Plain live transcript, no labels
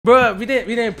Bro, we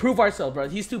didn't prove ourselves, bro.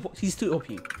 He's too OP.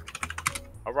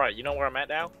 All right, you know where I'm at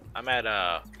now? I'm at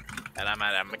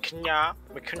McKinya.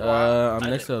 I'm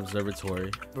next to observatory.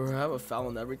 Bro, I have a foul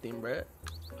on everything, bro.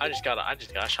 I just got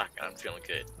a shotgun. I'm feeling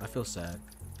good. I feel sad.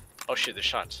 Oh shit, there's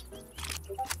shots.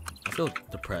 I feel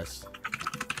depressed.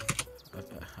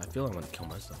 I feel I want to kill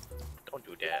myself. Don't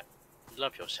do that.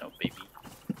 Love yourself, baby.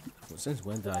 Well, since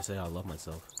when did I say I love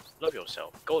myself? Love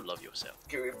yourself. Go love yourself.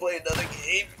 Can we play another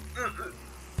game?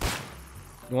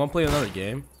 You want to play another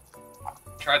game?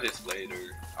 Try this later.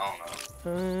 I don't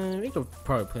know. We could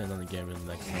probably play another game in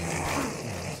the next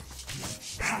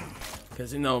time.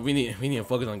 Cause you know we need to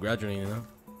focus on graduating, you know.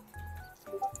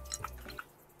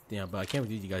 Yeah, but I can't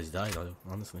believe you guys died.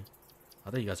 Honestly,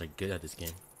 I thought you guys are good at this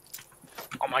game.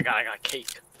 Oh my god, I got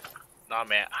cake. Nah,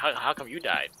 man. How come you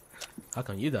died? How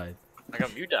come you died? How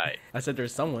come you died? I said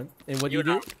there's someone, and what you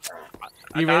did?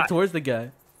 I You ran died. towards the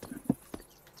guy.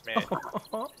 Man,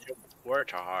 your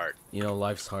words are hard. You know,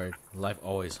 life's hard. Life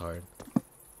always hard.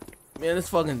 Man, this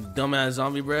fucking dumbass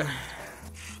zombie, bruh.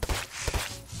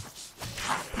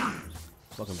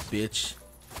 Fucking bitch.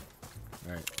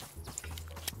 Alright.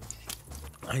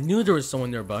 I knew there was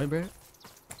someone nearby, bruh.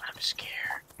 I'm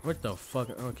scared. What the fuck?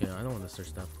 Okay, I don't want to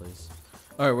search that place.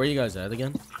 Alright, where you guys at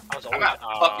again? I was I'm always, at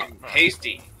fucking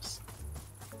Hastings.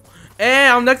 Hey,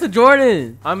 I'm next to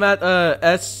Jordan! I'm at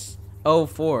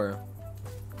S0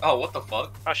 Oh, what the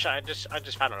fuck? Oh shit, I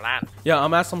just found a land. Yeah,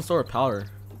 I'm at some sort of power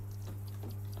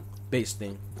base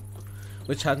thing,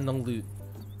 which had no loot.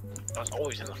 I was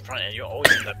always in the front and you're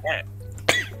always in the back.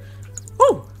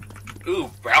 Woo! Ooh,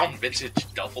 brown vintage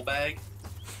duffel bag.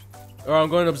 Alright, I'm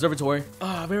going to observatory. Oh,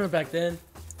 I remember back then.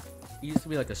 It used to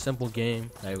be like a simple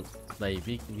game. Like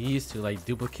we used to like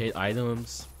duplicate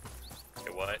items.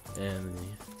 Wait, what? And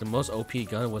the most OP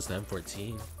gun was the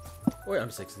M14 or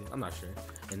M60. I'm not sure.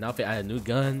 And now they added new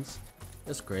guns.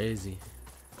 That's crazy.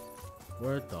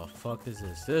 What the fuck is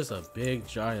this? This is a big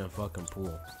giant fucking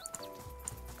pool.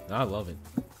 I love it.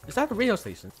 Is that the radio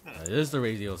station? It is the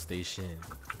radio station.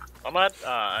 I'm at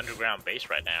underground base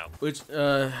right now. Which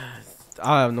I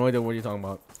have no idea what you're talking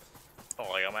about. Oh,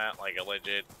 like I'm at like a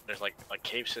legit. There's like a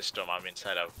cave system I'm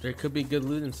inside of. There could be good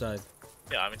loot inside.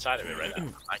 Yeah, I'm inside of it right now.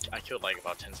 I killed like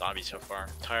about 10 zombies so far.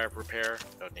 Tire repair.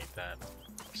 Don't need that.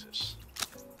 What's this?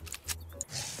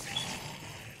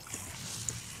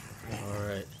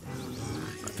 Alright.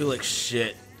 I feel like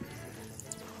shit.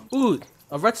 Ooh,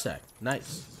 a red sack.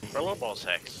 Nice. Rello ball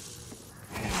sex.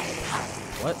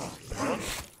 What?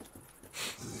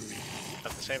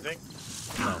 That's the same thing?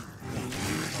 No.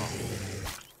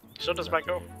 So does my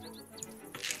go.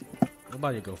 What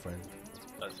about your girlfriend?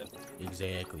 Doesn't.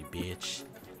 Exactly, bitch.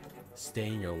 Stay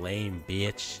in your lane,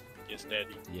 bitch. Yes,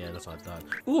 daddy. Yeah, that's what I thought.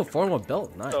 Ooh, a formal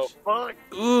belt. Nice. The fuck?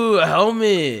 Ooh, a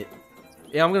helmet.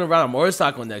 Yeah, I'm gonna ride a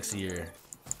motorcycle next year.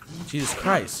 Jesus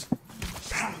Christ.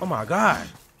 Oh my god.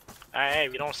 Hey,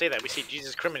 we don't say that. We say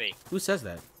Jesus criminy. Who says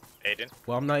that? Aiden.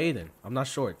 Well, I'm not Aiden. I'm not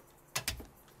short.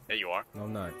 Yeah, you are. No,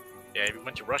 I'm not. Yeah, if you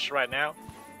went to Russia right now,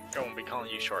 everyone would be calling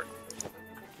you short.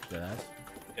 Dead ass.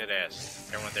 Dead ass.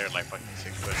 Everyone there like fucking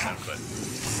 6 foot, 7 foot.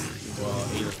 Well,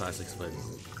 Aiden's not 6 foot.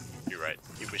 You're right.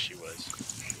 You wish he was.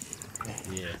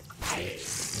 Yeah.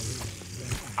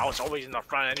 I was always in the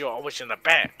front and you were always in the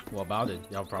back. What about it?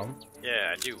 You have a problem?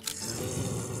 Yeah, I do.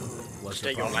 What's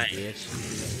Stay your problem, your lane.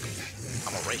 bitch?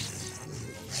 I'm a racist.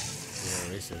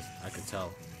 You're a racist. I could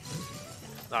tell.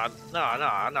 No.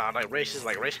 Like racist,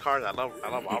 like race cars. I love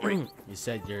all race. You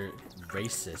said you're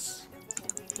racist.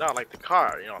 No, like the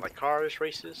car. You know, like cars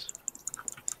races.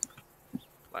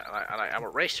 I'm a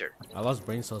racer. I lost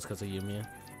brain cells because of you, man.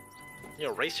 You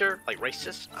know, racer, like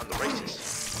racist. I'm the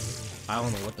racist. I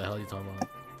don't know what the hell you're talking about.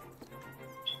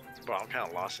 Bro, I'm kind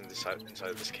of lost inside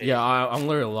this cave. Yeah, I'm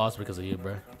literally lost because of you,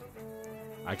 bro.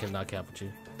 I cannot cap with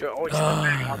you. You're always in the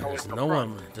back. I'm always There's in the no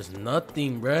front. one. There's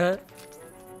nothing, bruh.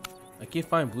 I can't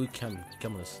find blue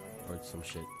chemist or some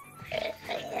shit.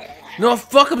 No,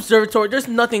 fuck observatory. There's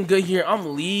nothing good here.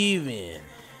 I'm leaving.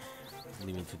 I'm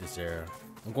leaving to this era.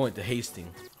 I'm going to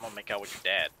Hastings. I'm gonna make out with your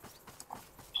dad.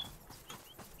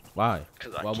 Why?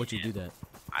 'Cause I Why would you can. do that?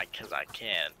 Cause I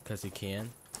can. Because you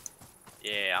can?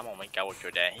 Yeah, I'm gonna make out with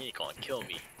your dad. He ain't gonna kill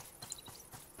me.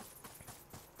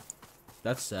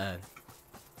 That's sad.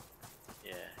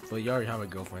 Yeah. But you already have a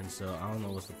girlfriend, so I don't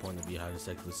know what's the point of you having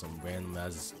sex with some random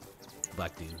ass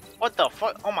black dude. What the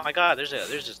fuck? Oh my god, there's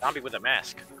a zombie with a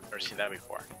mask. Never seen that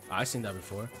before. I've seen that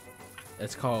before.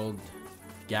 It's called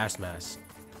gas mask.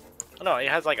 Oh, no, it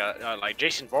has like a like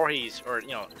Jason Voorhees or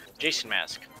Jason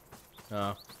mask.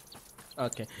 Oh.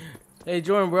 Okay. Hey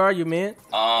Jordan, where are you, man?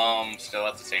 Still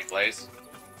at the same place.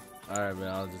 Alright, man,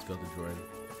 I'll just go to Jordan.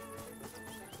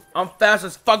 I'm fast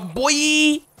as fuck, boy.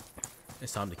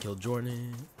 It's time to kill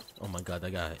Jordan. Oh my god, I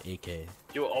got an AK.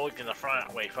 You were always in the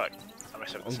front. Wait, fuck. I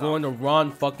messed up the I'm sound. going the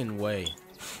wrong fucking way.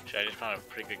 Shit, I just found a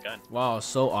pretty good gun. Wow,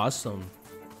 so awesome.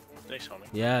 Thanks, homie.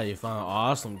 Yeah, you found an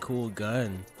awesome, cool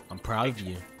gun. I'm proud of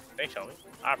you. Thanks, homie.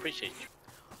 I appreciate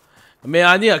you. Man,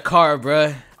 I need a car,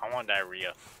 bruh. I want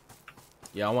diarrhea.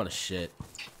 Yeah, I want to shit.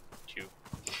 You.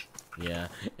 Yeah,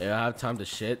 if I have time to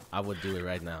shit, I would do it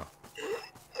right now.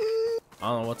 I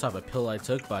don't know what type of pill I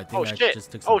took, but I think I shit.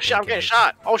 just took some Oh shit, I'm getting painkillers.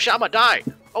 shot. Oh shit, I'm gonna die.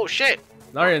 Oh shit.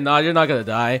 No, you're not. You're not gonna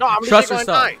die. No, I'm Trust literally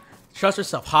gonna yourself. die. Trust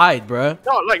yourself. Hide, bruh.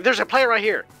 No, like there's a player right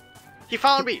here. He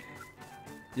found me.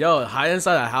 Yo, hide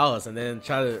inside the house and then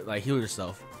try to like heal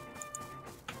yourself.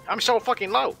 I'm so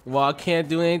fucking low. Well, I can't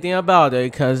do anything about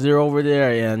it because you're over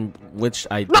there, and which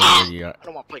I do. You I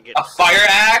don't want to play games. A fire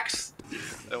axe?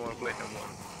 I don't want to play no more.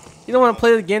 don't want to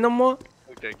play the game no more,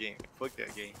 Fuck that game. Fuck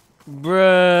that game.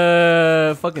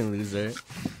 bruh. Fucking loser.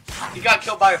 He got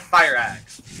killed by a fire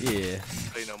axe. Yeah.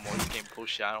 Play no more. This game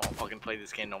bullshit. I don't want to fucking play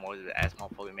this game no more. This ass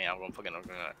motherfucking man. I'm gonna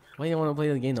Why you don't want to play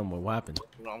the game no more? What happened?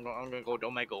 I'm gonna go to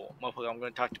Omega. Motherfucker, I'm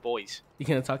gonna talk to boys. You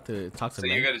can't talk to So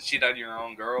men. you're gonna cheat on your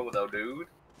own girl with a dude?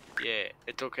 Yeah,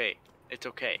 it's okay. It's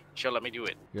okay. She'll let me do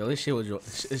it. Really? Shit, will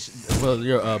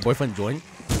your boyfriend join?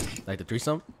 Like the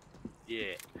threesome?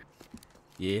 Yeah.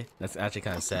 Yeah, that's actually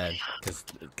kind of sad,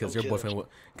 cause your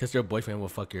boyfriend will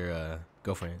fuck your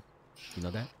girlfriend. You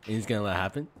know that? And he's gonna let it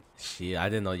happen. Shit, I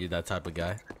didn't know you're that type of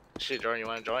guy. Shit, Jordan, you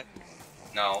wanna join?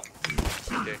 No.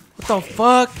 Okay. What the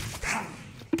fuck?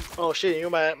 Oh shit, you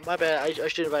my bad. I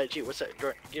should have invited you. What's that?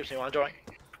 Jordan, give me. Wanna join?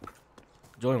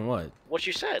 Join what? What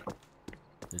you said?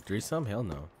 The threesome? Hell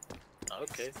no.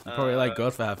 Okay. You probably like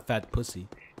girls that have fat pussy.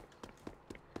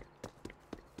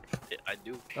 Yeah, I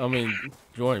do. I mean,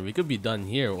 Jordan, we could be done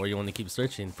here, or you want to keep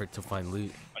searching to find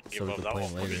loot, I can so we give can up play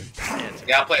that one. later.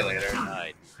 Yeah, I'll play later.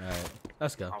 Alright. All right,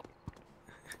 let's go.